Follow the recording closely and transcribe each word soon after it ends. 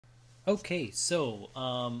Okay, so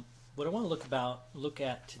what I want to look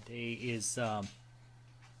at today is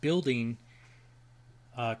building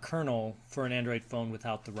a kernel for an Android phone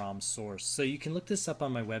without the ROM source. So you can look this up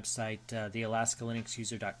on my website,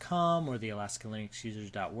 thealaskalinuxuser.com or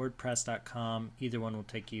thealaskalinuxusers.wordpress.com. Either one will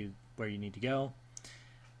take you where you need to go.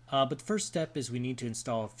 But the first step is we need to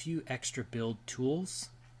install a few extra build tools.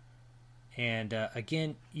 And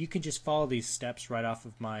again, you can just follow these steps right off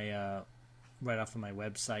of my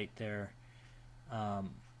website there,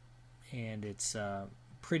 and it's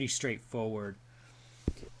pretty straightforward.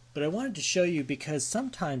 But I wanted to show you because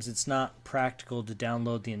sometimes it's not practical to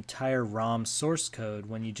download the entire ROM source code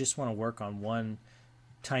when you just want to work on one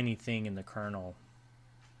tiny thing in the kernel.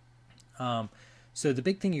 So the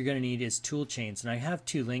big thing you're going to need is tool chains, and I have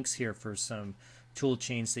two links here for some tool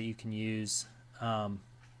chains that you can use.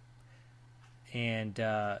 And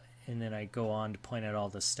then I go on to point out all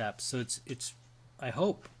the steps. So it's I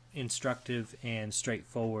hope instructive and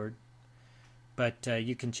straightforward, but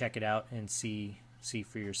you can check it out and see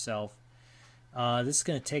for yourself. This is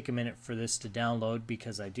going to take a minute for this to download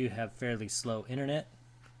because I do have fairly slow internet.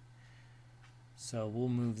 So we'll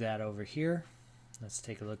move that over here. Let's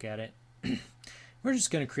take a look at it. We're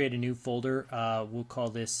just going to create a new folder. We'll call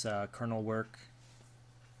this kernel work,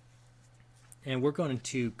 and we're going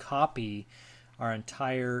to copy our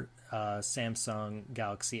entire Samsung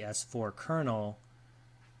Galaxy S4 kernel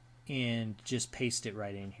and just paste it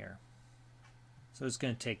right in here. So it's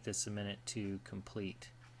going to take this a minute to complete.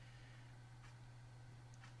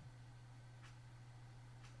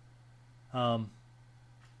 I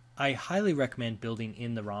highly recommend building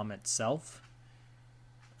in the ROM itself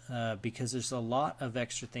because there's a lot of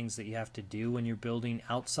extra things that you have to do when you're building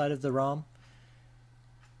outside of the ROM.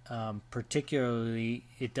 Particularly,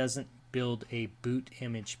 it doesn't build a boot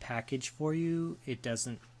image package for you. It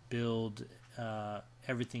doesn't build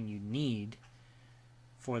everything you need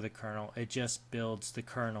for the kernel. It just builds the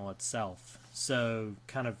kernel itself. So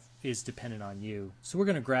kind of is dependent on you. So we're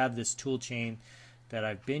going to grab this tool chain that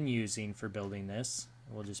I've been using for building this.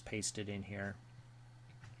 We'll just paste it in here.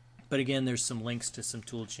 But again, there's some links to some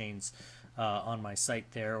tool chains on my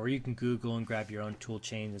site there, or you can Google and grab your own tool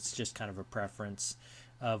chain. It's just kind of a preference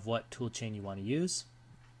of what tool chain you want to use.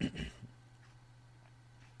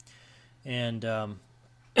 And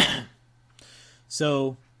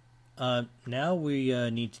so now we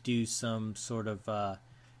need to do some sort of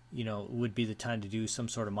would be the time to do some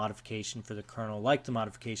sort of modification for the kernel, like the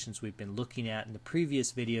modifications we've been looking at in the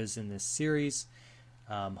previous videos in this series.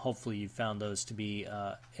 Hopefully you found those to be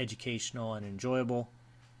educational and enjoyable,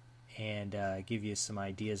 and give you some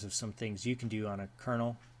ideas of some things you can do on a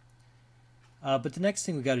kernel. But the next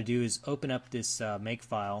thing we got to do is open up this make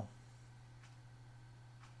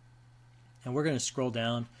and we're going to scroll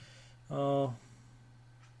down about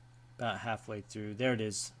halfway through. There it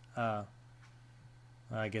is. I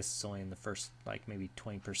guess it's only in the first like maybe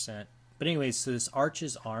 20%. But anyways, so this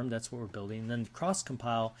arches arm, that's what we're building. And then cross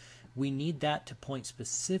compile, we need that to point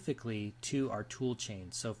specifically to our tool chain.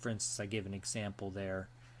 So for instance, I gave an example there.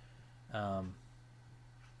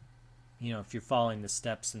 If you're following the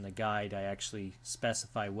steps in the guide, I actually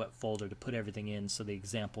specify what folder to put everything in so the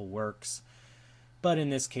example works. But in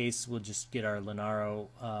this case, we'll just get our Linaro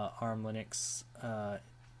ARM Linux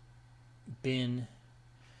bin,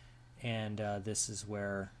 and this is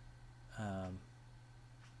where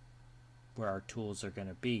our tools are going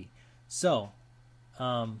to be. So,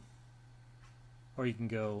 or you can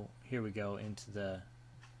go, here we go, into the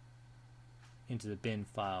bin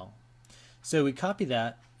file. So we copy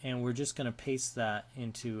that, and we're just going to paste that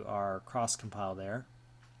into our cross compile there.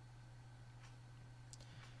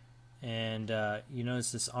 And you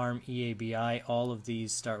notice this ARM EABI, all of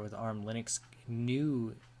these start with ARM Linux,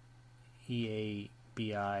 new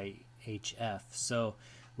EABI HF. So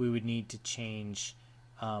we would need to change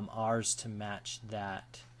ours to match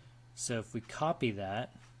that. So if we copy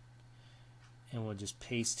that, and we'll just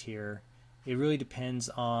paste here, it really depends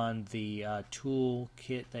on the tool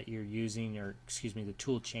kit that you're using, or excuse me, the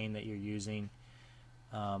tool chain that you're using,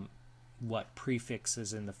 what prefix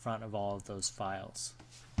is in the front of all of those files.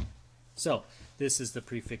 So this is the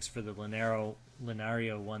prefix for the Linario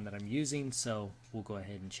one that I'm using, so we'll go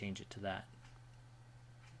ahead and change it to that.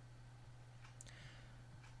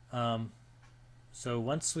 So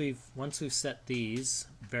once we've set these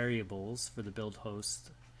variables for the build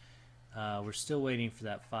host, we're still waiting for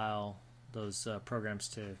that file, those programs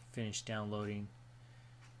to finish downloading.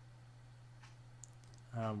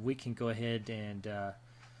 We can go ahead and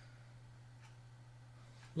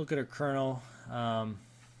look at our kernel.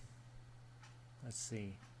 Let's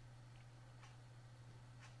see.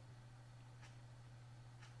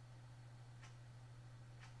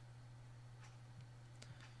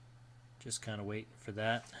 Just kind of waiting for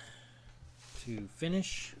that to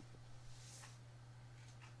finish.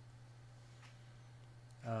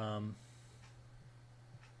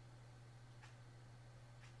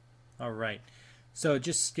 All right, so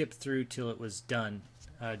just skip through till it was done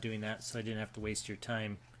doing that, so I didn't have to waste your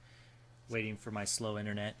time waiting for my slow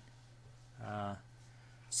internet.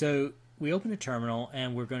 So we open a terminal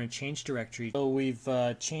and we're going to change directory. So we've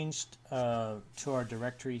changed to our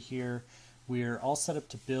directory here. We're all set up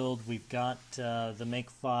to build. We've got the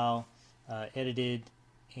makefile edited,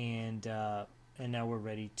 and now we're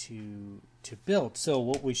ready to build. So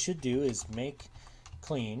what we should do is make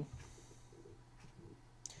clean.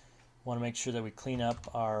 Want to make sure that we clean up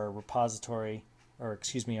our repository, or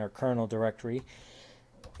excuse me, our kernel directory.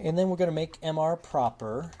 And then we're going to make mr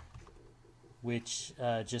proper, which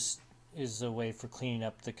just is a way for cleaning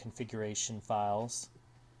up the configuration files.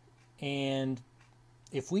 And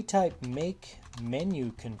if we type make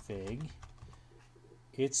menu config,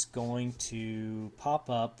 it's going to pop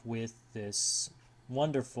up with this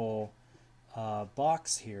wonderful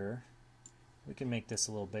box here. We can make this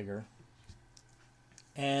a little bigger.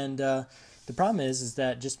 And the problem is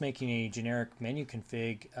that just making a generic menu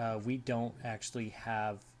config, we don't actually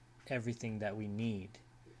have everything that we need.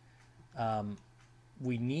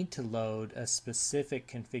 We need to load a specific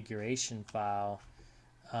configuration file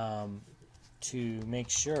to make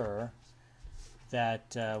sure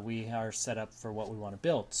that we are set up for what we want to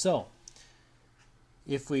build. So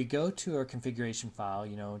if we go to our configuration file,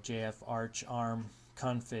 you know, jf arch arm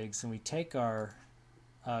configs, and we take our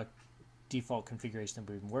default configuration that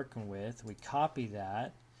we've been working with, we copy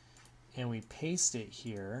that and we paste it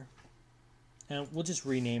here, and we'll just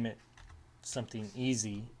rename it something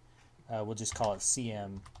easy. We'll just call it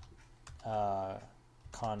cm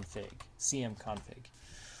config.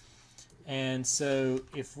 And so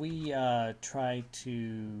if we try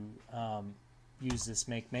to use this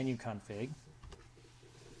make menu config,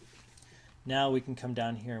 now we can come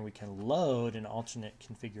down here and we can load an alternate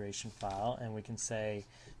configuration file, and we can say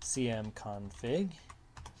cm config.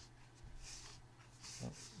 Oh,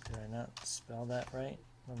 did I not spell that right?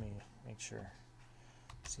 Let me make sure.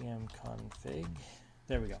 Cm config.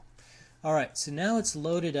 There we go. All right, so now it's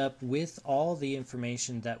loaded up with all the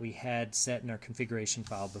information that we had set in our configuration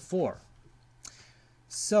file before.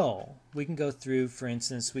 So we can go through, for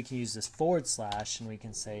instance, we can use this / and we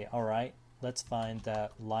can say, all right, let's find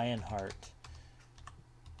that Lionheart.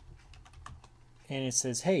 And it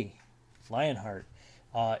says, hey, Lionheart,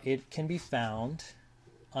 it can be found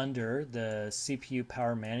under the CPU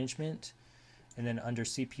power management, and then under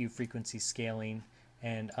CPU frequency scaling,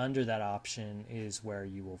 and under that option is where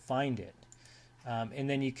you will find it. And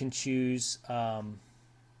then you can choose,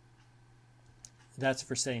 that's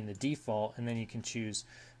for setting the default, and then you can choose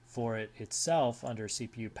for it itself under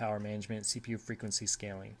CPU power management, CPU frequency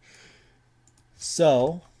scaling.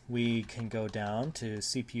 So we can go down to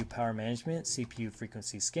CPU power management, CPU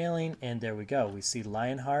frequency scaling, and there we go. We see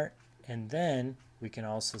Lionheart, and then we can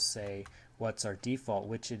also say what's our default,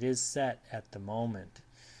 which it is set at the moment.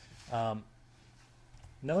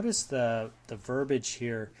 Notice the verbiage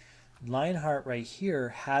here. Lionheart right here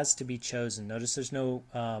has to be chosen. Notice there's no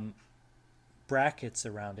brackets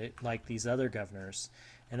around it like these other governors,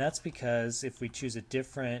 and that's because if we choose a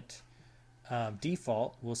different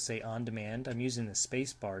default, we'll say on demand. I'm using the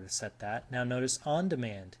space bar to set that. Now notice on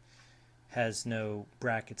demand has no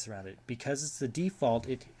brackets around it. Because it's the default,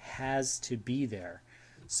 it has to be there.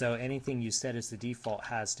 So anything you set as the default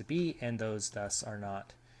has to be, and those thus are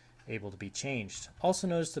not able to be changed. Also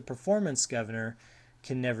notice the performance governor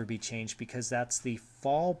can never be changed because that's the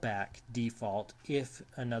fallback default if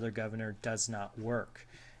another governor does not work,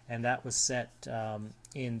 and that was set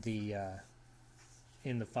in the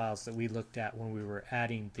files that we looked at when we were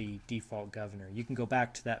adding the default governor. You can go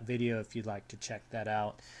back to that video if you'd like to check that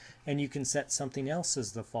out, and you can set something else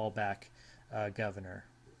as the fallback governor.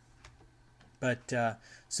 But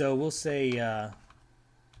so we'll say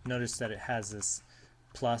notice that it has this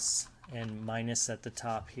plus and minus at the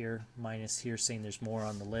top here, minus here saying there's more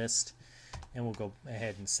on the list, and we'll go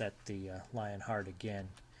ahead and set the Lionheart again.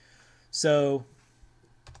 So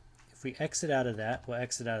if we exit out of that, we'll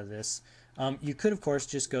exit out of this. You could of course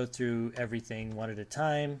just go through everything one at a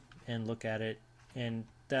time and look at it, and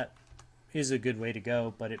that is a good way to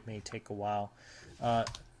go, but it may take a while. I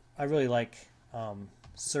really like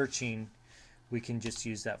searching. We can just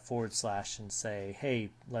use that / and say, hey,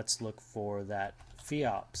 let's look for that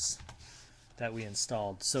FIOPS that we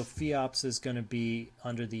installed. So FIOPS is going to be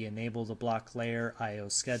under the enable the block layer IO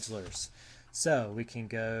schedulers. So we can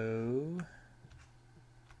go,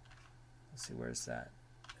 let's see, where's that?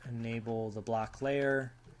 Enable the block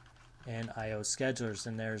layer and IO schedulers,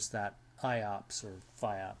 and there's that IOPS or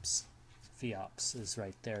FIOPS is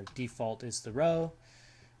right there. Default is the row,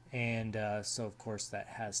 and so of course that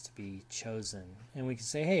has to be chosen. And we can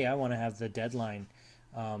say, hey, I want to have the deadline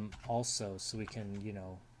also, so we can, you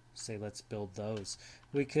know, say let's build those.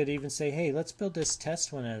 We could even say, hey, let's build this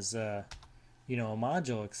test one as you know, a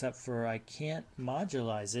module, except for I can't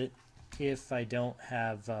modulize it if I don't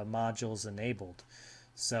have modules enabled.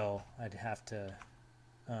 So I'd have to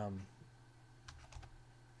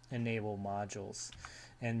enable modules,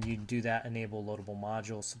 and you do that, enable loadable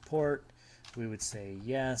module support. We would say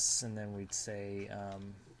yes, and then we'd say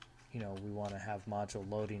you know, we want to have module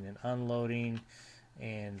loading and unloading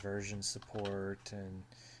and version support and,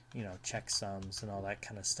 you know, checksums and all that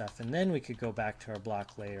kind of stuff. And then we could go back to our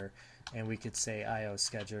block layer and we could say IO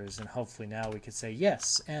schedulers, and hopefully now we could say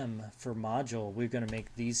yes, M for module. We're going to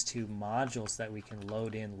make these two modules that we can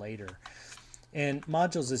load in later. And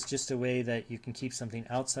modules is just a way that you can keep something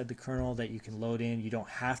outside the kernel that you can load in. You don't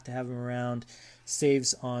have to have them around.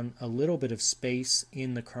 Saves on a little bit of space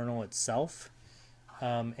in the kernel itself,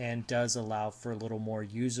 and does allow for a little more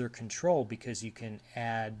user control because you can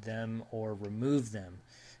add them or remove them.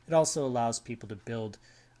 It also allows people to build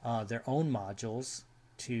their own modules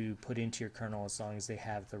to put into your kernel as long as they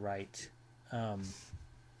have the right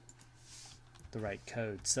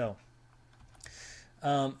code. So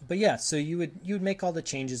but yeah, so you would make all the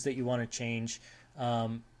changes that you want to change.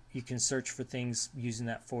 You can search for things using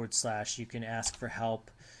that /. You can ask for help.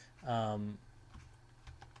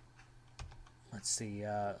 Let's see.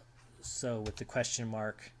 So with the question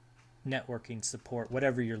mark, networking support,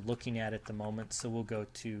 whatever you're looking at the moment. So we'll go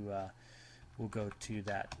to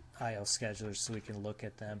that IO scheduler so we can look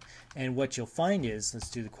at them. And what you'll find is, let's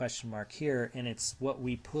do the question mark here, and it's what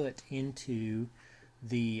we put into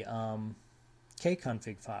the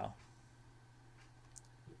kconfig file.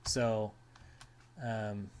 So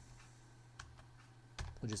we'll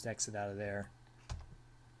just exit out of there.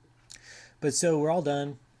 But so we're all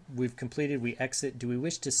done. We've completed. We exit. Do we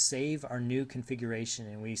wish to save our new configuration?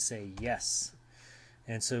 And we say yes.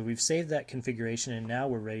 And so we've saved that configuration, and now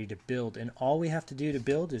we're ready to build. And all we have to do to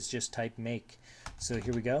build is just type make. So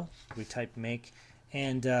here we go. We type make.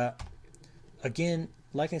 And again,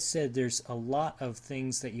 like I said, there's a lot of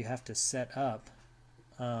things that you have to set up.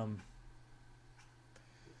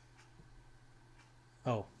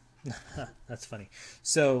 Oh, that's funny.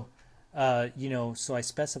 So, you know, so I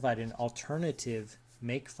specified an alternative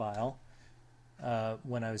make file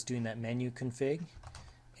when I was doing that menu config.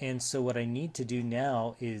 And so what I need to do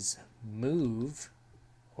now is move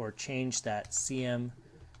or change that cm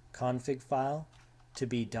config file to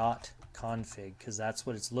be .config, because that's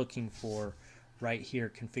what it's looking for right here,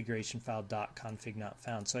 configuration file .config not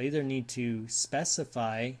found. So I either need to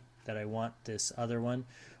specify that I want this other one,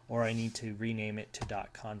 or I need to rename it to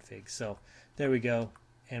 .config. So there we go,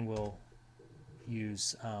 and we'll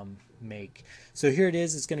use make. So here it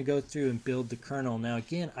is. It's going to go through and build the kernel. Now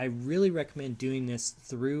again, I really recommend doing this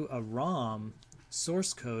through a ROM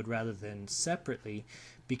source code rather than separately,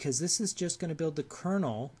 because this is just going to build the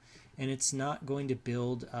kernel, and it's not going to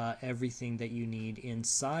build everything that you need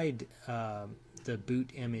inside the boot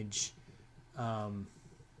image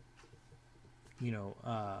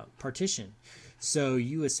partition. So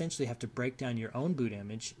you essentially have to break down your own boot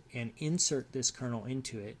image and insert this kernel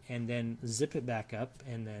into it, and then zip it back up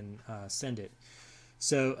and then send it.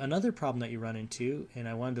 So another problem that you run into, and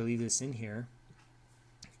I wanted to leave this in here,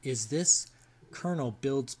 is this kernel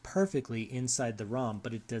builds perfectly inside the ROM,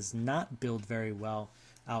 but it does not build very well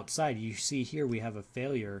outside. You see here we have a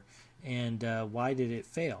failure, and why did it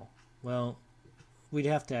fail? Well, we'd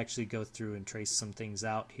have to actually go through and trace some things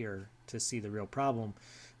out here to see the real problem.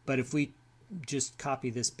 But if we just copy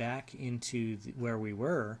this back into where we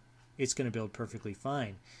were, it's going to build perfectly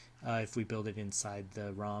fine if we build it inside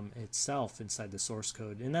the ROM itself, inside the source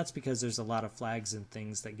code. And that's because there's a lot of flags and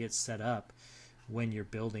things that get set up when you're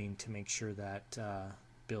building to make sure that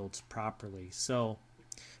builds properly. So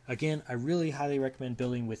again, I really highly recommend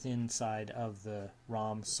building within inside of the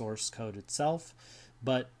ROM source code itself,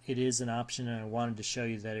 but it is an option, and I wanted to show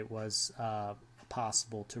you that it was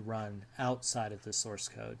possible to run outside of the source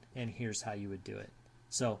code, and here's how you would do it.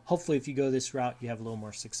 So hopefully if you go this route, you have a little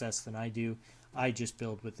more success than I do. I just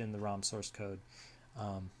build within the ROM source code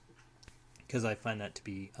because I find that to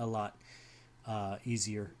be a lot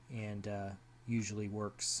easier and usually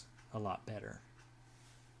works a lot better.